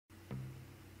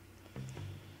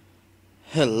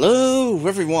Hello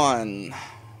everyone!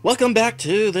 Welcome back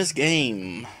to this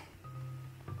game.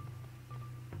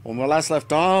 When we last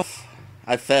left off,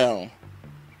 I fell.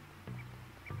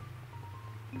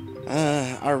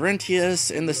 Arrentius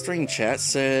in the string chat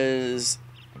says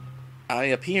I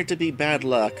appear to be bad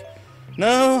luck.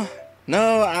 No,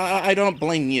 I don't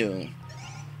blame you.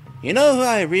 You know who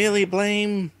I really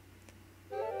blame?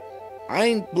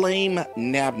 I blame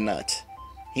Nabnut.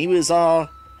 He was all,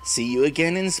 "See you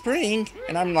again in spring,"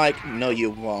 and I'm like, no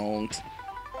you won't.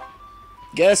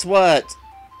 Guess what?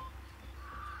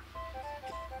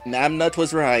 Nabnut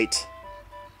was right.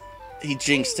 He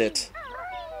jinxed it.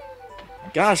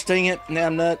 Gosh dang it,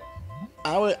 Nabnut.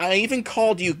 I even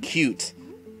called you cute.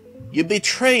 You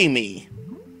betray me.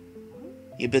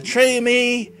 You betray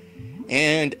me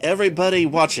and everybody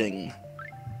watching.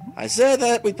 I said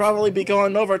that we'd probably be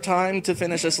going overtime to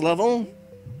finish this level.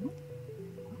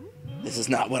 This is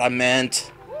not what I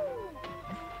meant.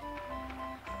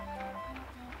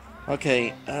 Okay,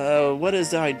 what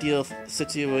is the ideal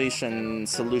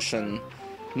solution?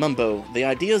 Mumbo. The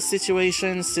ideal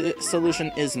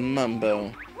solution is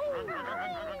Mumbo.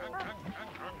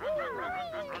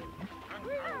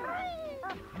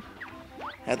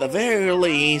 At the very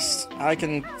least, I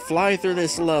can fly through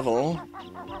this level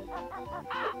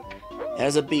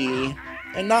as a bee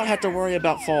and not have to worry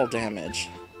about fall damage.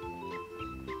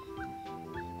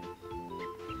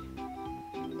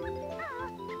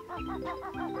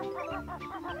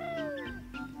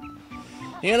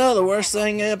 You know, the worst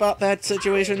thing about that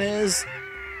situation is,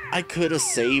 I could have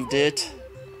saved it.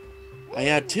 I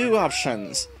had two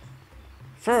options.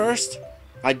 First,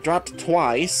 I dropped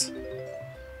twice,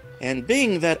 and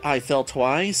being that I fell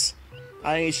twice,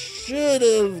 I should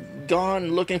have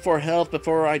gone looking for help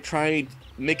before I tried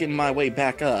making my way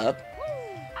back up.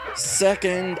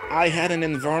 Second, I had an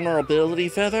invulnerability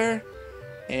feather,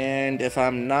 and if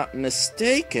I'm not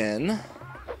mistaken,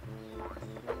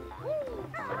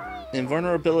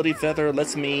 invulnerability feather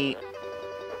lets me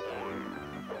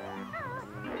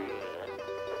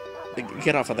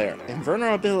get off of there.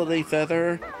 Invulnerability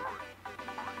feather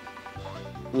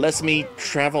lets me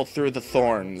travel through the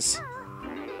thorns.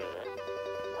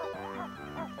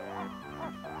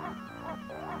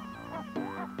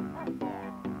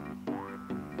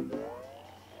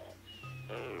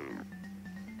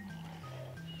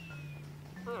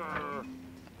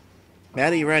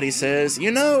 Maddie Ratty says,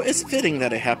 you know, it's fitting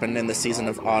that it happened in the season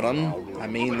of autumn. I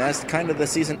mean, that's kind of the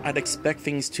season I'd expect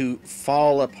things to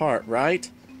fall apart, right?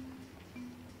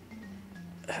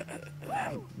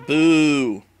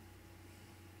 Boo!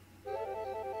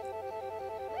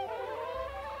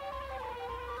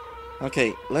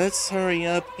 Okay, let's hurry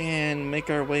up and make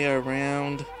our way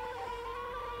around.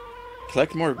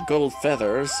 Collect more gold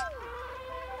feathers.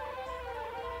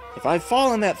 If I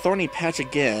fall in that thorny patch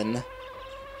again,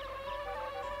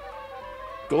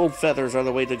 gold feathers are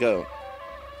the way to go.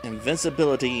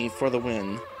 Invincibility for the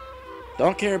win.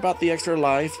 Don't care about the extra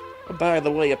life. By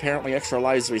the way, apparently extra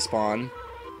lives respawn.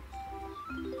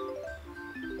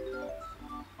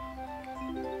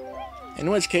 In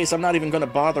which case, I'm not even going to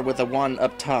bother with the one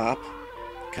up top,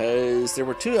 because there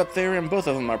were two up there and both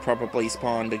of them are probably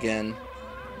spawned again.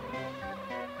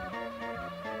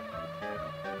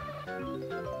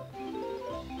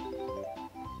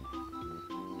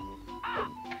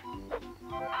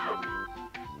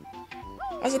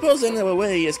 I suppose in a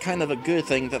way it's kind of a good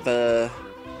thing that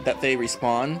they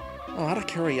respawn. Oh, out of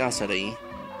curiosity.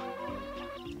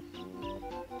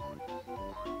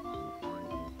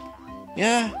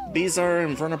 Yeah, bees are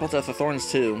invulnerable to the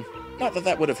thorns too. Not that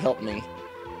that would have helped me.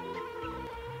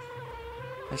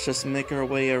 Let's just make our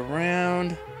way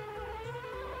around.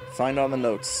 Find all the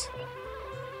notes.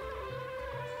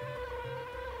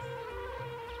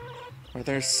 Are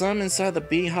there some inside the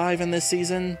beehive in this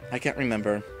season? I can't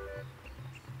remember.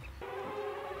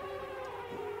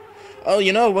 Oh,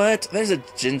 you know what? There's a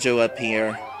Jinjo up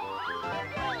here.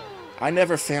 I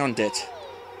never found it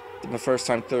the first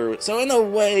time through. So in a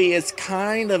way, it's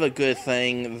kind of a good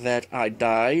thing that I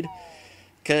died,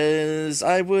 because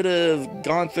I would have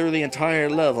gone through the entire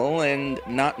level and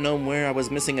not known where I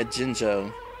was missing a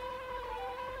Jinjo.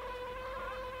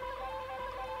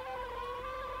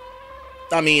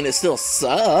 I mean, it still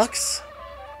sucks,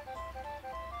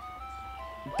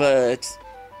 but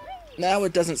now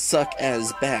it doesn't suck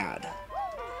as bad.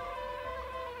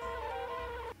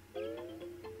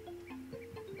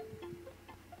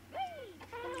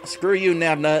 Screw you,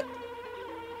 Nabnut.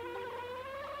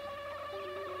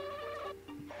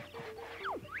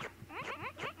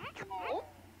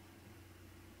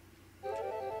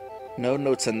 No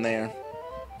notes in there.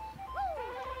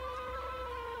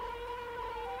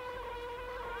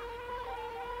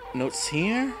 notes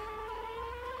here?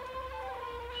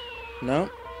 No.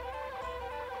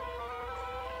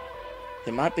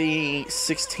 There might be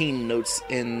 16 notes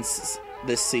in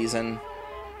this season.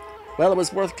 Well, it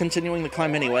was worth continuing the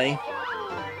climb anyway.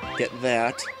 Get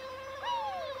that.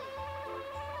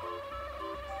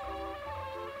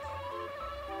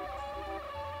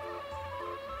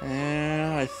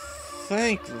 And I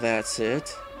think that's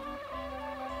it.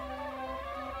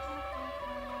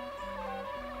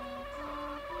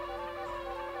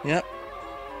 Yep.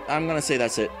 I'm gonna say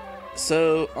that's it.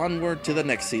 So, onward to the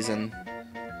next season.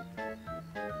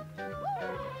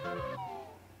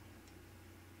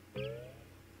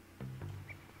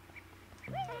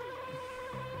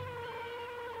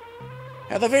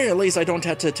 At the very least, I don't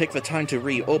have to take the time to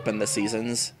reopen the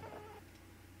seasons.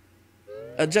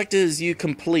 Objectives you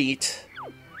complete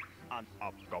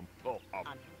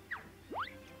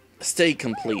stay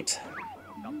complete.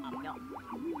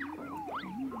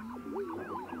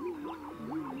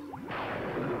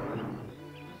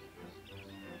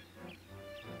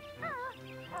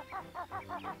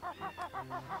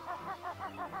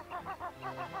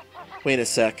 Wait a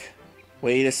sec.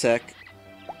 Wait a sec.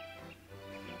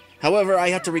 However, I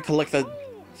have to recollect the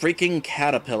freaking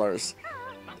caterpillars.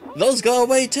 Those go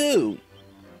away too!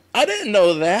 I didn't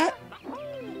know that!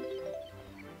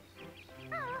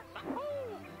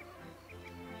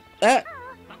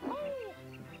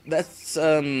 That's,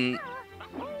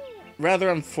 rather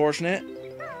unfortunate.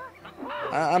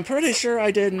 I'm pretty sure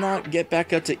I did not get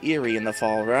back up to Erie in the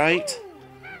fall, right?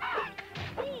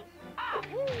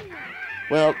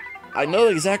 Well, I know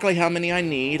exactly how many I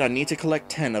need. I need to collect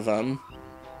 10 of them.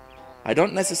 I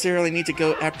don't necessarily need to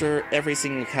go after every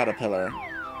single caterpillar.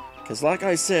 Because like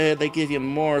I said, they give you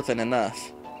more than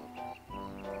enough.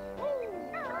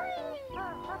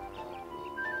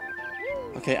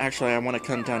 Okay, actually I want to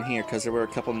come down here because there were a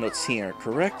couple notes here,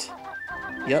 correct?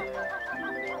 Yep.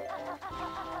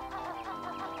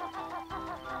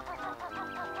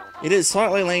 It is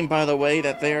slightly lame, by the way,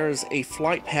 that there's a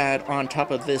flight pad on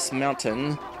top of this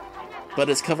mountain, but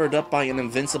it's covered up by an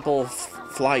invincible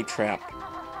fly trap.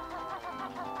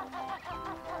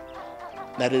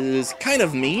 That is kind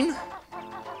of mean.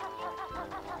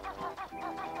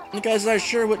 Because I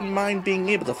sure wouldn't mind being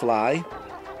able to fly.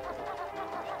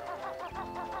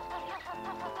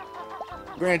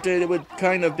 Granted, it would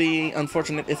kind of be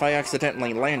unfortunate if I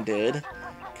accidentally landed,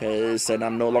 because then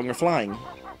I'm no longer flying.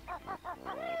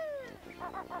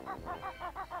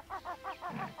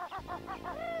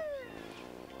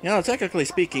 You know, technically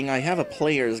speaking, I have a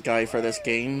player's guide for this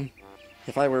game.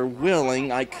 If I were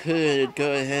willing, I could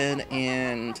go ahead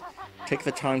and take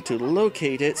the time to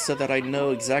locate it so that I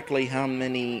know exactly how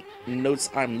many notes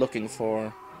I'm looking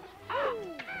for.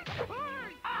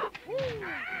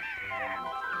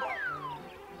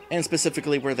 And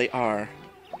specifically where they are.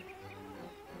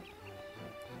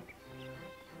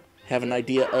 Have an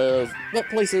idea of what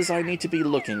places I need to be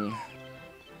looking.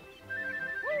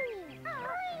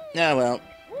 Yeah, well,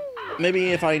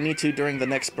 maybe if I need to during the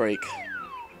next break.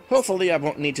 Hopefully I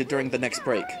won't need to during the next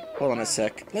break. Hold on a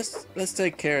sec. Let's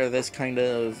take care of this kind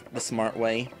of the smart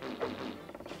way.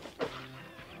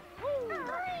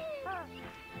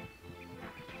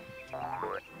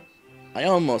 I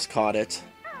almost caught it.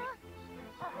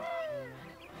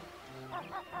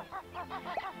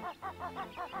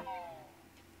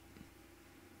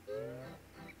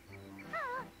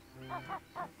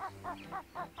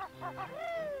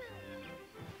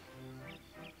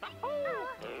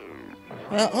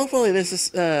 Well, hopefully this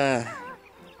is,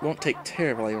 won't take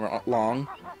terribly long.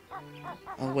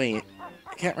 Oh, wait.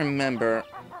 I can't remember.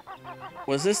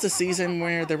 Was this the season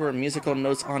where there were musical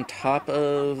notes on top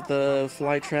of the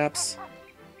fly traps?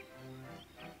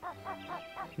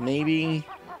 Maybe?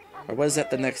 Or was that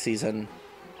the next season?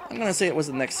 I'm gonna say it was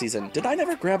the next season. Did I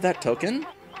never grab that token?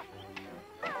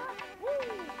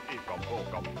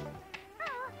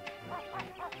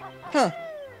 Huh.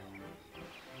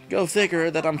 Go figure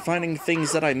that I'm finding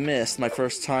things that I missed my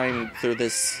first time through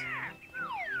this.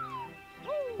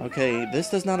 Okay, this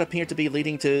does not appear to be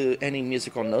leading to any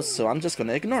musical notes, so I'm just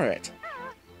gonna ignore it.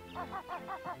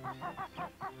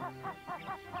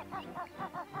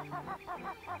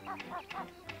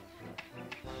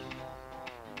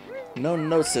 No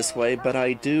notes this way, but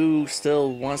I do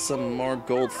still want some more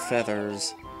gold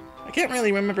feathers. I can't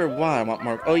really remember why I want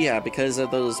more. Oh yeah, because of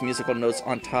those musical notes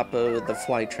on top of the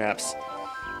fly traps.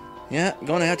 Yeah,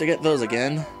 gonna have to get those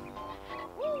again.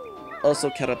 Also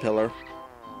caterpillar.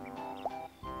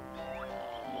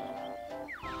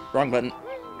 Wrong button.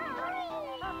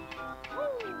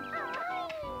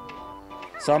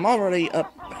 So I'm already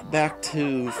up back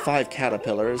to 5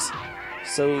 caterpillars.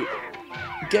 So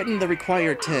getting the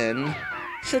required 10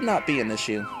 should not be an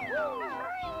issue.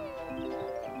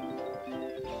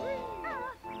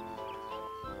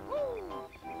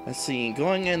 Let's see,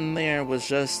 going in there was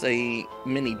just a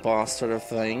mini-boss sort of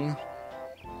thing.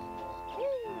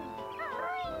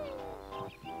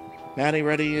 Matty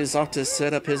Ready is off to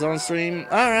set up his own stream.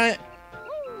 Alright,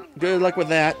 good luck with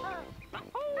that.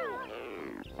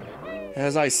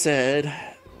 As I said,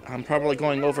 I'm probably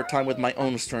going overtime with my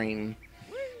own stream.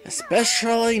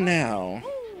 Especially now.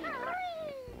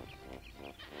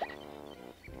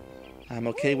 I'm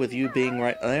okay with you being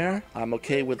right there. I'm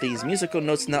okay with these musical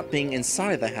notes not being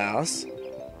inside the house.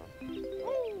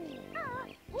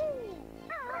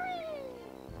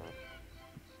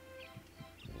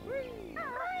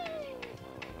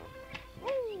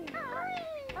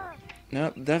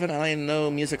 No, definitely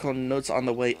no musical notes on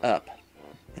the way up.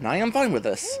 And I am fine with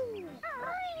this.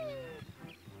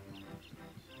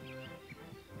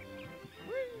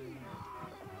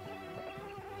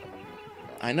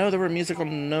 I know there were musical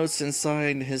notes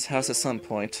inside his house at some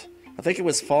point. I think it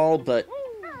was fall, but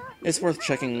it's worth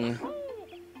checking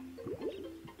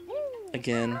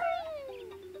again.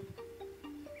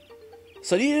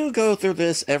 So do you go through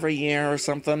this every year or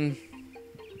something?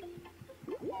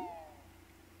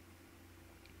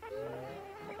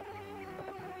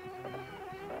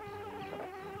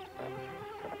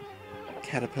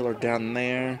 Caterpillar down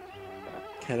there.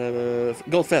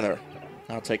 Gold feather.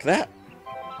 I'll take that.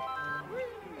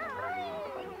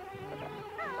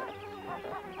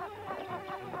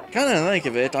 Kind of think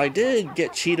of it, I did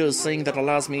get Cheeto's thing that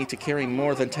allows me to carry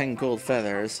more than 10 gold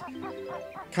feathers.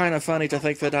 Kind of funny to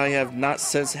think that I have not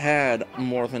since had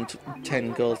more than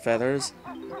 10 gold feathers.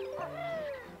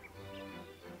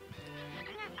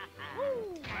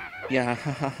 Yeah,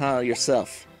 hahaha,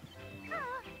 yourself.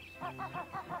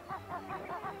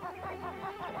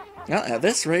 Now, at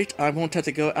this rate, I won't have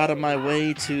to go out of my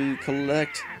way to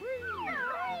collect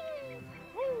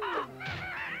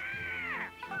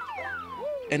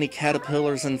any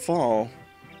caterpillars in fall.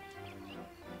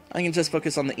 I can just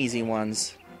focus on the easy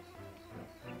ones.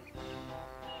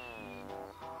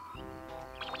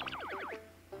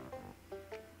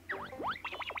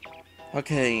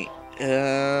 Okay,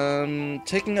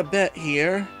 taking a bet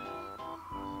here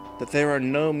that there are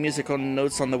no musical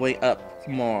notes on the way up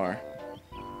more.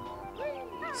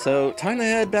 So, time to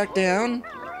head back down,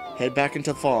 head back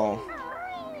into fall.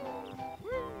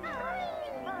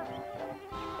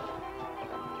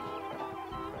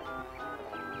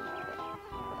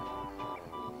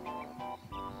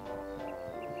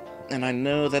 And I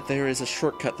know that there is a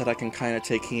shortcut that I can kind of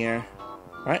take here.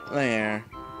 Right there.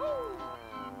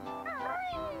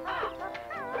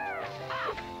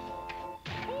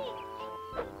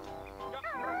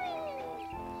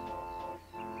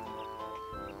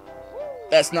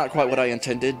 That's not quite what I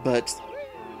intended, but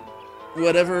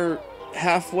whatever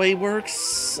halfway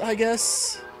works, I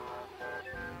guess.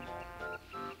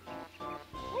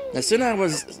 As soon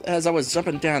as I was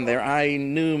jumping down there, I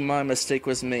knew my mistake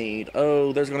was made.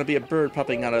 Oh, there's gonna be a bird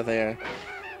popping out of there.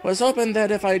 Was hoping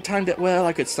that if I timed it well,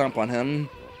 I could stomp on him.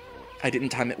 I didn't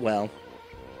time it well.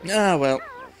 Ah, well.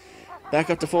 Back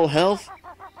up to full health.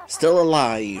 Still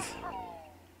alive.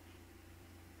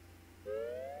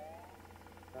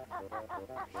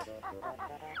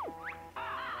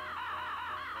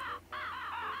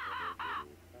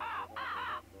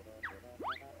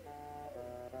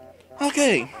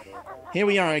 Okay, here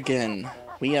we are again.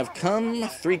 We have come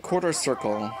 3/4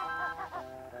 circle.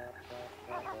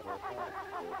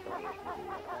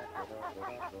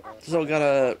 So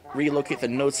gotta relocate the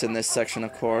notes in this section,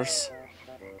 of course.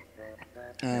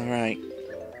 Alright.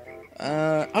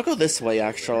 I'll go this way,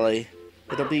 actually.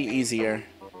 It'll be easier.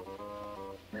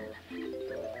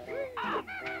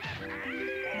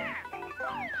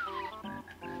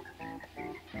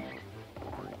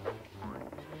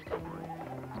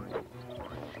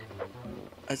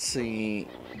 Let's see.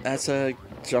 That's a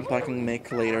jump I can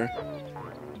make later.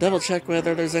 Double check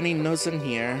whether there's any notes in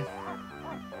here.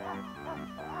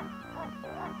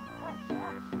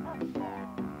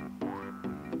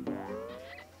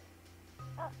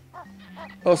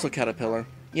 Also Caterpillar.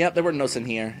 Yep, there were notes in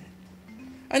here.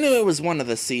 I knew it was one of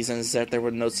the seasons that there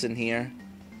were notes in here.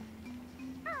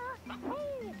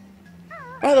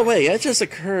 By the way, it just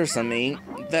occurs to me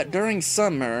that during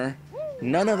summer,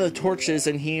 none of the torches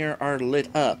in here are lit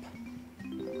up.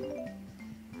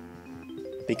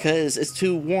 Because it's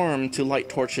too warm to light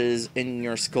torches in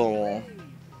your skull.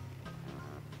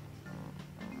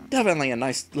 Definitely a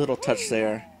nice little touch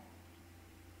there.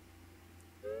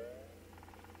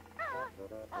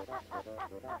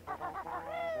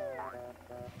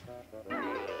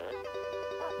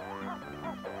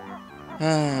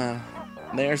 Ah,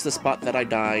 there's the spot that I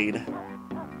died.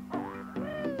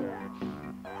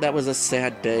 That was a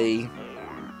sad day.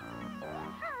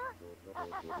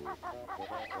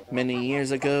 Many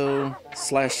years ago,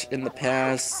 slash in the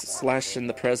past, slash in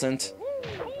the present.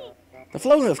 The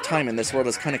flow of time in this world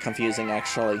is kind of confusing,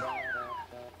 actually.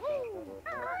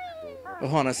 Oh,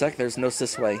 hold on a sec, there's no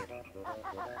this way.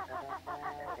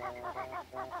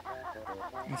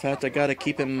 In fact, I gotta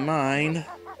keep in mind,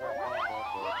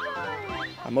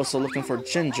 I'm also looking for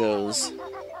Jinjos.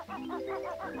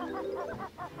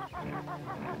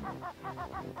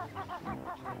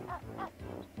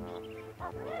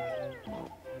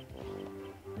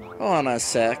 Hold on a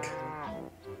sec.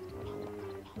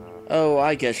 Oh,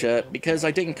 I getcha. Because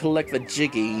I didn't collect the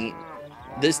Jiggy,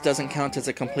 this doesn't count as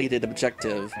a completed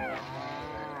objective.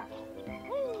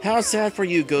 How sad for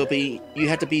you, Gobi. You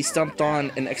had to be stumped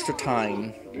on an extra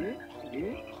time.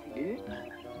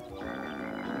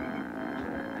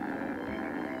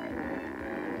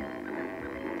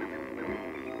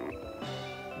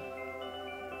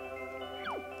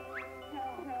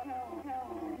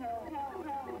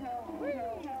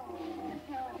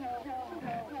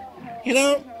 You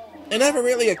know, it never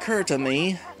really occurred to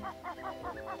me.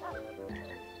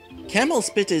 Camel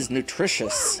spit is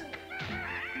nutritious.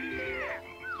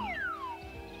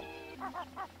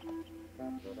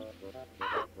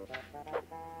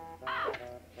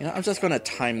 You know, I'm just gonna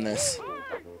time this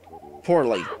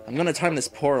poorly. I'm gonna time this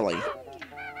poorly.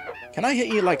 Can I hit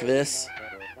you like this?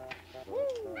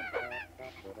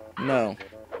 No.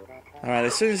 Alright,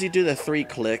 as soon as you do the 3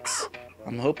 clicks,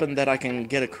 I'm hoping that I can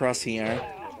get across here.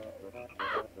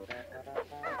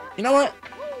 You know what?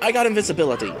 I got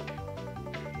invincibility.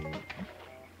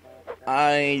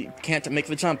 I can't make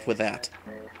the jump with that.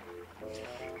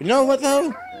 You know what,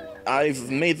 though?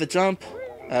 I've made the jump.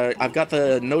 I've got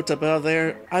the note above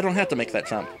there. I don't have to make that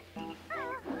jump.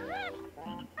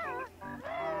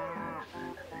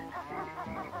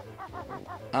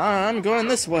 I'm going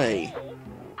this way.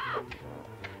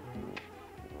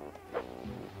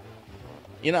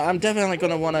 You know, I'm definitely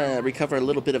going to want to recover a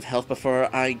little bit of health before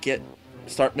I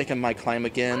start making my climb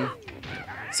again.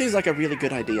 Seems like a really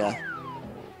good idea.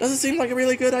 Does it seem like a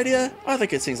really good idea? I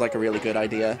think it seems like a really good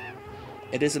idea.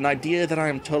 It is an idea that I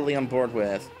am totally on board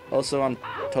with. Also, I'm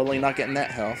totally not getting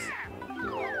that health.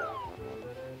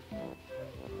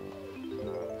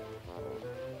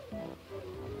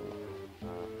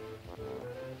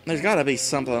 There's gotta be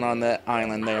something on that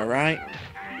island there, right?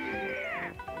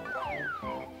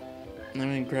 Let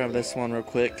me grab this one real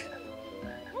quick.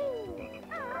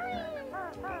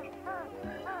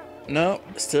 No,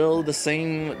 still the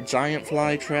same giant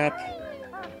fly trap,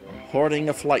 hoarding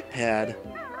a flight pad.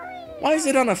 Why is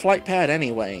it on a flight pad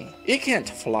anyway? It can't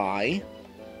fly.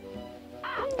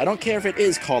 I don't care if it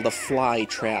is called a fly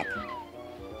trap.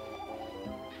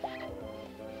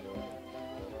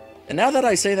 And now that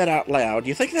I say that out loud,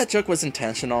 you think that joke was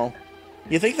intentional?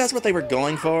 You think that's what they were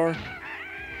going for?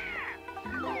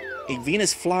 A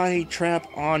Venus fly trap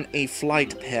on a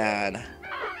flight pad.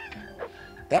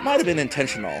 That might have been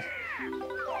intentional.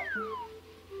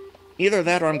 Either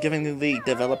that or I'm giving the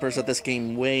developers of this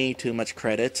game way too much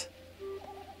credit.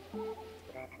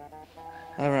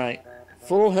 Alright,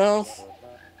 full health.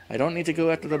 I don't need to go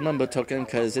after the Mumbo token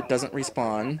because it doesn't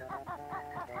respawn.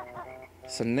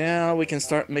 So now we can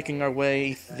start making our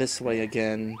way this way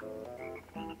again.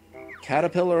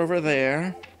 Caterpillar over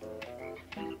there.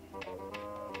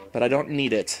 But I don't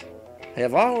need it. I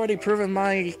have already proven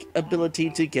my ability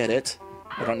to get it.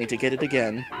 I don't need to get it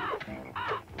again.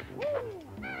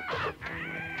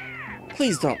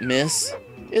 Please don't miss.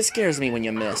 It scares me when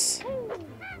you miss.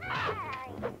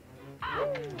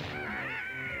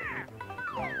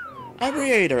 I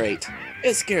reiterate,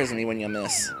 it scares me when you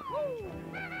miss.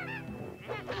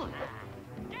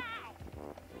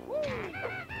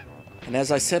 And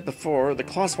as I said before, the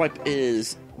claw swipe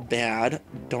is bad.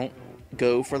 Don't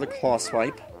go for the claw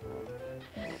swipe.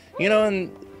 You know,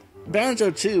 in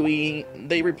Banjo-Kazooie,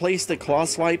 they replaced the claw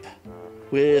swipe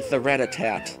with the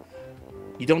rat-a-tat.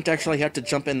 You don't actually have to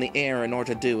jump in the air in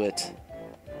order to do it.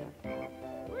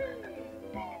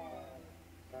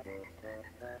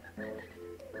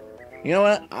 You know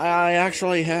what? I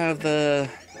actually have the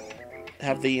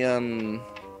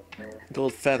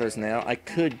gold feathers now. I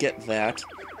could get that.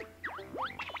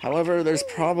 However, there's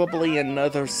probably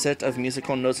another set of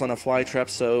musical notes on a fly trap,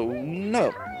 so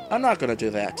no, I'm not gonna do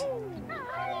that.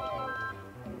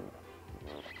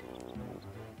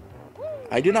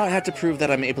 I do not have to prove that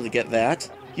I'm able to get that.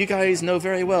 You guys know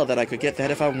very well that I could get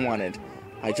that if I wanted.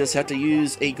 I just have to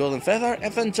use a golden feather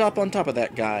and then jump on top of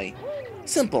that guy.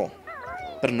 Simple.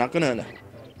 But I'm not gonna.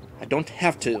 I don't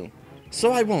have to.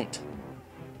 So I won't.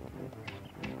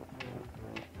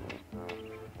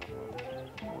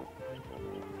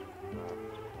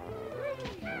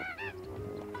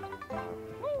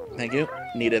 Thank you.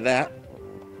 Needed that.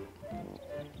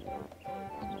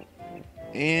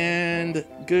 And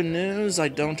good news, I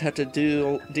don't have to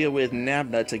deal with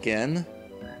Nabnut again.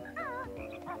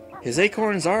 His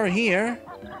acorns are here,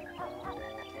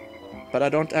 but I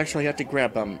don't actually have to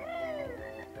grab them.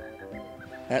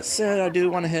 That said, I do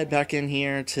want to head back in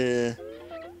here to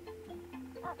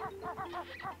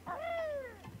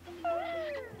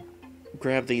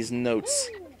grab these notes.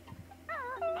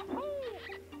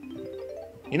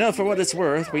 You know, for what it's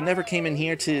worth, we never came in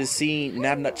here to see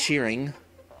Nabnut cheering.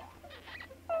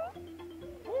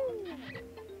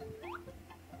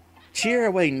 Cheer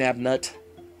away, Nabnut.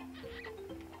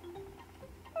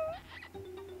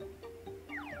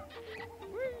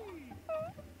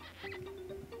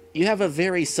 You have a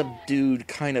very subdued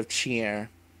kind of cheer.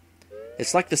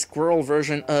 It's like the squirrel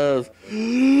version of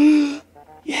yay!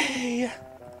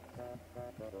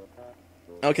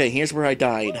 Okay, here's where I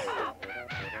died.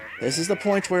 This is the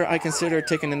point where I considered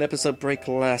taking an episode break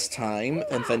last time,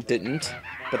 and then didn't,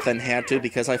 but then had to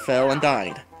because I fell and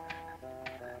died.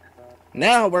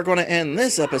 Now we're going to end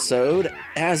this episode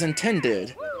as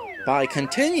intended, by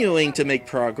continuing to make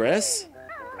progress,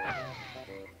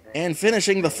 and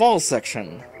finishing the fall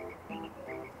section.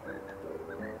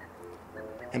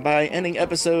 And by ending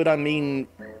episode, I mean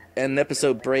an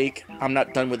episode break. I'm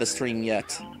not done with the stream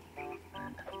yet.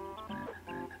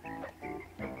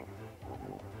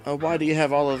 Oh, why do you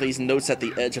have all of these notes at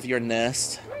the edge of your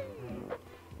nest?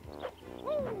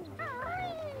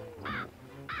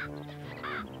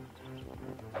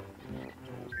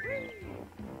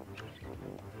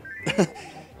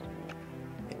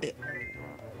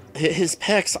 His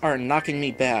pecs are knocking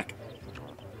me back.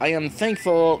 I am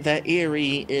thankful that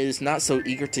Eerie is not so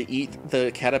eager to eat the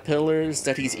caterpillars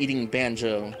that he's eating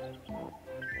Banjo.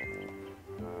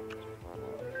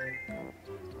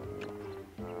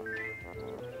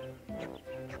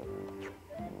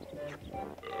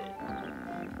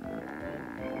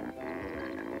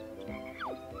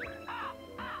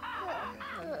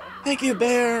 Thank you,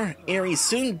 Bear. Eerie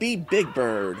soon be Big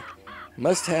Bird.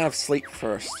 Must have sleep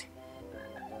first.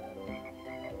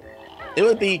 It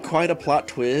would be quite a plot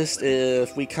twist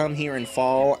if we come here in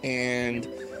fall and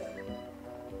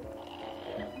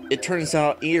it turns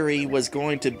out Eerie was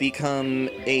going to become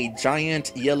a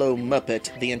giant yellow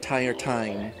Muppet the entire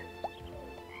time.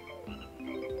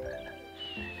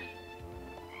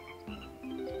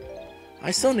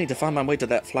 I still need to find my way to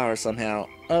that flower somehow.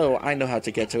 Oh, I know how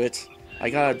to get to it. I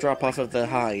gotta drop off of the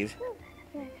hive.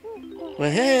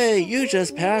 Well, hey, you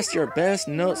just passed your best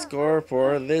note score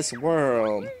for this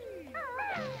world.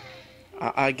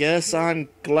 I guess I'm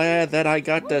glad that I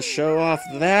got to show off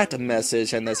that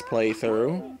message in this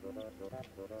playthrough.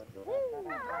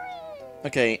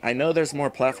 Okay, I know there's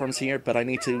more platforms here, but I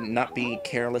need to not be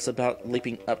careless about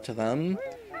leaping up to them.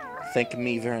 Thank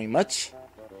me very much.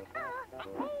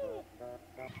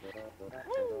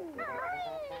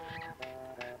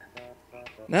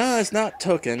 No, it's not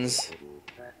tokens.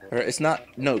 Or it's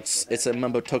not notes, it's a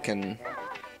mumbo token.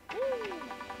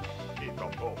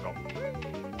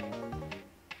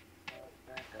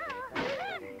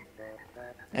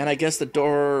 And I guess the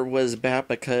door was back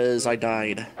because I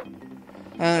died.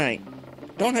 Alright.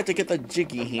 Don't have to get the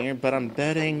jiggy here, but I'm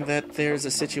betting that there's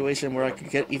a situation where I could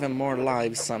get even more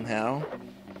lives somehow.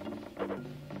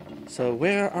 So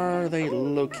where are they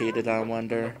located, I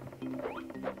wonder?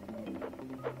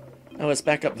 Oh, it's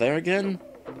back up there again?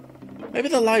 Maybe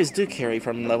the lives do carry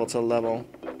from level to level.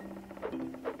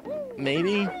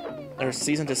 Maybe? Or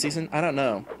season to season? I don't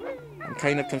know. I'm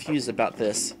kind of confused about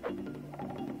this.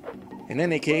 In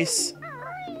any case,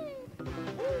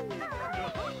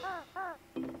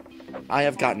 I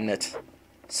have gotten it.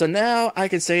 So now I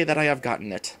can say that I have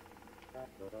gotten it.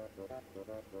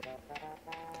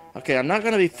 Okay, I'm not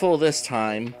going to be full this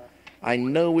time. I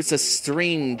know it's a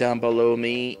stream down below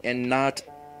me and not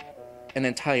an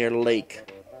entire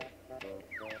lake.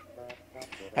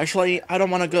 Actually, I don't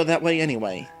want to go that way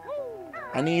anyway.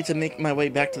 I need to make my way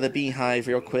back to the beehive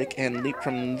real quick and leap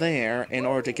from there in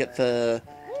order to get the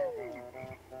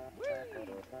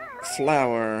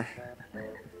flower.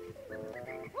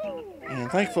 And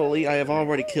thankfully, I have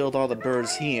already killed all the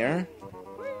birds here.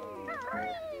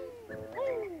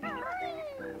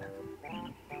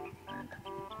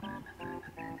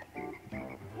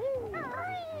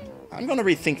 I'm gonna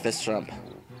rethink this jump.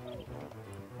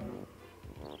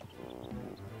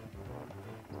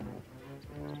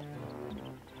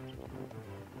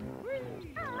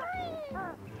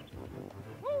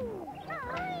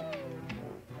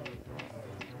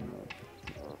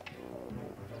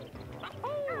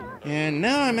 And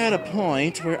now I'm at a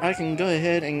point where I can go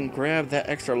ahead and grab that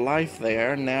extra life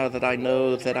there, now that I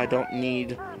know that I don't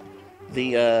need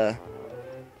the,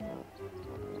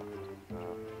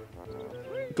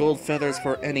 gold feathers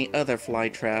for any other fly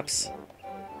traps.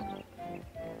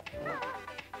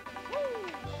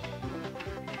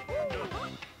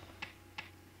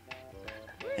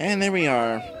 And there we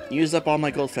are. Used up all my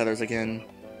gold feathers again.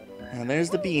 And there's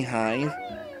the beehive.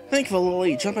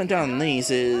 Thankfully, jumping down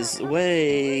these is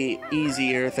way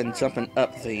easier than jumping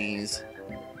up these.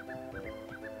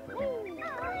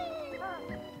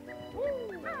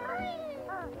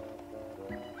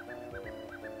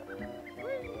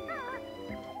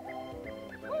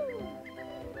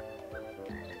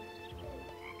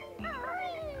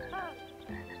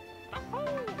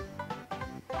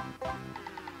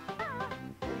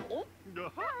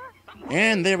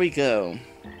 And there we go.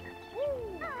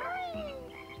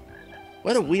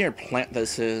 What a weird plant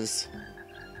this is.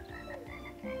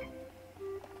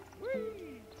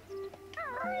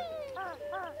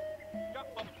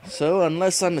 So,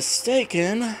 unless I'm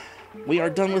mistaken, we are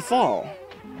done with fall.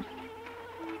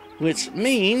 Which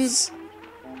means,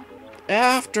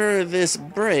 after this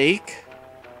break,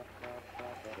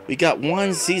 we got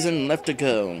one season left to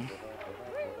go.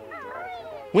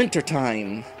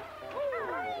 Wintertime.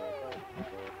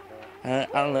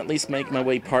 I'll at least make my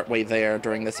way partway there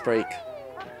during this break.